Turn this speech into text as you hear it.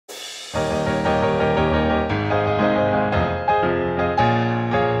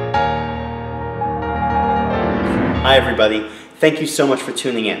Hi everybody, thank you so much for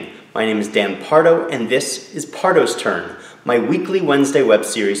tuning in. My name is Dan Pardo and this is Pardo's Turn, my weekly Wednesday web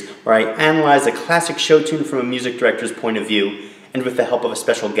series where I analyze a classic show tune from a music director's point of view and with the help of a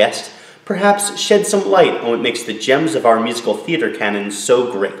special guest, perhaps shed some light on what makes the gems of our musical theater canon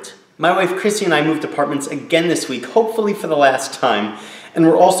so great. My wife Chrissy and I moved apartments again this week, hopefully for the last time, and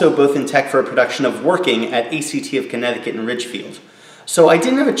we're also both in tech for a production of Working at ACT of Connecticut in Ridgefield. So I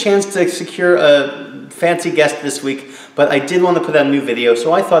didn't have a chance to secure a fancy guest this week, but I did want to put out a new video,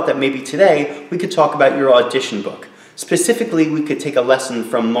 so I thought that maybe today we could talk about your audition book. Specifically, we could take a lesson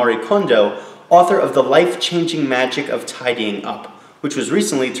from Mari Kondo, author of The Life-Changing Magic of Tidying Up, which was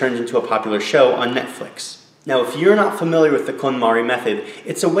recently turned into a popular show on Netflix. Now, if you're not familiar with the KonMari method,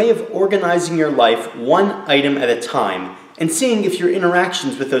 it's a way of organizing your life one item at a time and seeing if your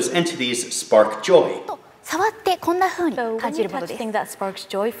interactions with those entities spark joy. 触ってこんな風に So 感 when じ you るもの touch です。 things that sparks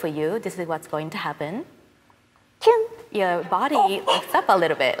joy for you, this is what's going to happen. キュン Your body lifts up a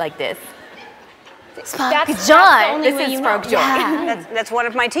little bit like this. Spark That's joy. the only This way is you spark know. joy. Yeah. That's one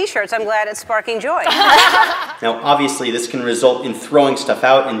of my t-shirts. I'm glad it's sparking joy. Now, obviously, this can result in throwing stuff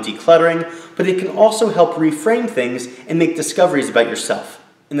out and decluttering, but it can also help reframe things and make discoveries about yourself.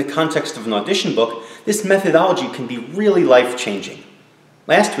 In the context of an audition book, this methodology can be really life-changing.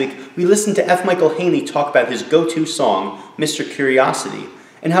 Last week, we listened to F. Michael Haney talk about his go-to song, Mr. Curiosity,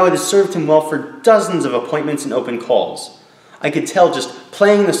 and how it has served him well for dozens of appointments and open calls. I could tell just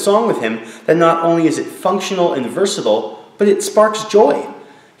playing the song with him that not only is it functional and versatile, but it sparks joy.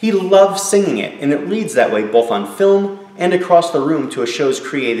 He loves singing it, and it reads that way both on film and across the room to a show's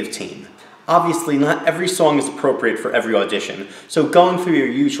creative team. Obviously, not every song is appropriate for every audition, so going through your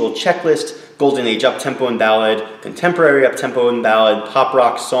usual checklist, Golden Age uptempo and ballad, contemporary uptempo and ballad, pop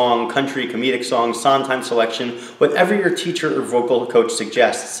rock song, country comedic song, Sondheim selection, whatever your teacher or vocal coach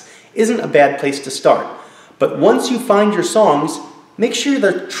suggests, isn't a bad place to start. But once you find your songs, make sure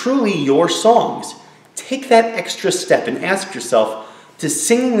they're truly your songs. Take that extra step and ask yourself, does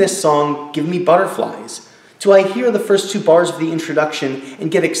singing this song give me butterflies? Do I hear the first two bars of the introduction and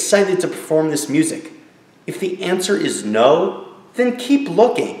get excited to perform this music? If the answer is no, then keep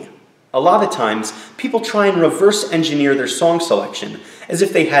looking. A lot of times, people try and reverse engineer their song selection, as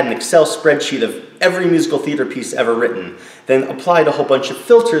if they had an Excel spreadsheet of every musical theater piece ever written, then applied a whole bunch of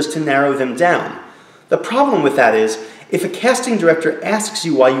filters to narrow them down. The problem with that is, if a casting director asks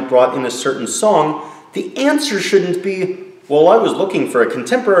you why you brought in a certain song, the answer shouldn't be, well, I was looking for a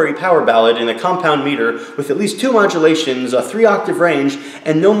contemporary power ballad in a compound meter with at least 2 modulations, a 3-octave range,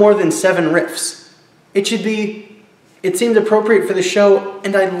 and no more than 7 riffs. It should be, it seemed appropriate for the show,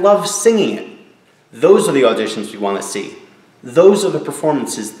 and I love singing it. Those are the auditions we want to see. Those are the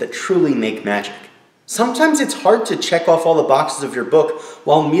performances that truly make magic. Sometimes it's hard to check off all the boxes of your book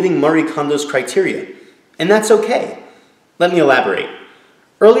while meeting Mari Kondo's criteria, and that's okay. Let me elaborate.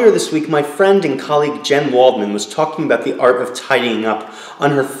 Earlier this week, my friend and colleague Jen Waldman was talking about the art of tidying up on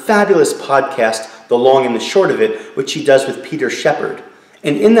her fabulous podcast, The Long and the Short of It, which she does with Peter Shepard.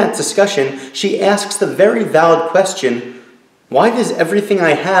 And in that discussion, she asks the very valid question, why does everything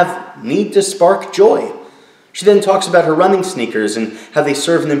I have need to spark joy? She then talks about her running sneakers and how they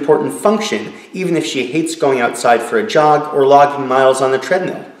serve an important function, even if she hates going outside for a jog or logging miles on the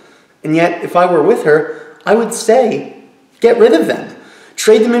treadmill. And yet, if I were with her, I would say, get rid of them.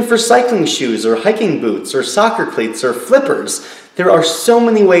 Trade them in for cycling shoes or hiking boots or soccer cleats or flippers. There are so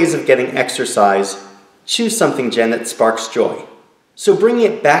many ways of getting exercise. Choose something, Jen, that sparks joy. So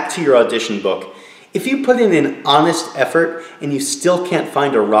bringing it back to your audition book, if you put in an honest effort and you still can't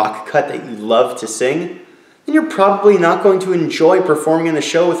find a rock cut that you love to sing, then you're probably not going to enjoy performing in a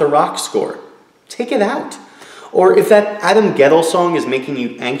show with a rock score. Take it out. Or if that Adam Gettle song is making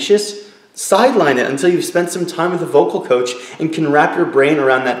you anxious, sideline it until you've spent some time with a vocal coach and can wrap your brain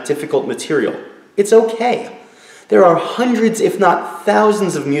around that difficult material. It's okay. There are hundreds, if not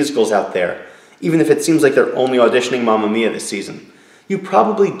thousands, of musicals out there, even if it seems like they're only auditioning Mamma Mia this season. You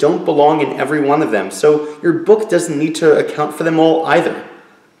probably don't belong in every one of them, so your book doesn't need to account for them all either.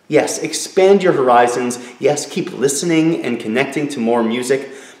 Yes, expand your horizons. Yes, keep listening and connecting to more music,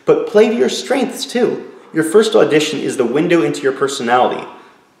 but play to your strengths too. Your first audition is the window into your personality.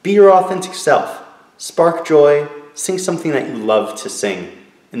 Be your authentic self. Spark joy. Sing something that you love to sing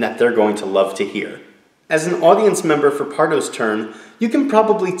and that they're going to love to hear. As an audience member for Pardo's Turn, you can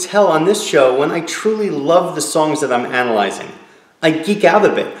probably tell on this show when I truly love the songs that I'm analyzing. I geek out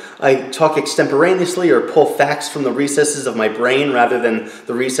a bit. I talk extemporaneously or pull facts from the recesses of my brain rather than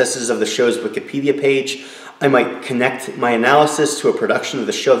the recesses of the show's Wikipedia page. I might connect my analysis to a production of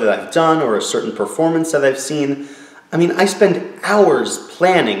the show that I've done or a certain performance that I've seen. I mean, I spend hours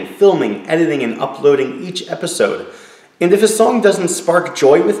planning, filming, editing, and uploading each episode. And if a song doesn't spark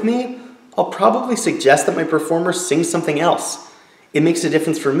joy with me, I'll probably suggest that my performer sing something else. It makes a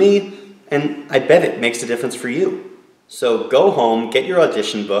difference for me, and I bet it makes a difference for you. So go home, get your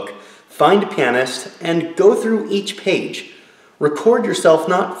audition book, find a pianist, and go through each page. Record yourself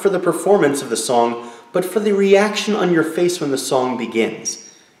not for the performance of the song, but for the reaction on your face when the song begins.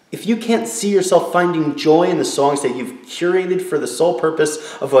 If you can't see yourself finding joy in the songs that you've curated for the sole purpose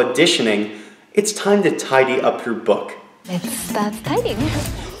of auditioning, it's time to tidy up your book. Let's start tidying.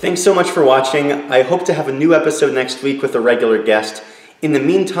 Thanks so much for watching. I hope to have a new episode next week with a regular guest. In the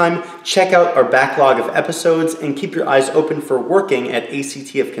meantime, check out our backlog of episodes and keep your eyes open for Working at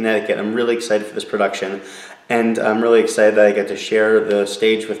ACT of Connecticut. I'm really excited for this production, and I'm really excited that I get to share the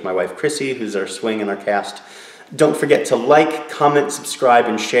stage with my wife Chrissy, who's our swing in our cast. Don't forget to like, comment, subscribe,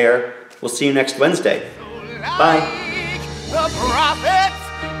 and share. We'll see you next Wednesday. Bye. The prophets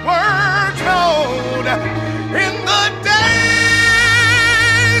were told.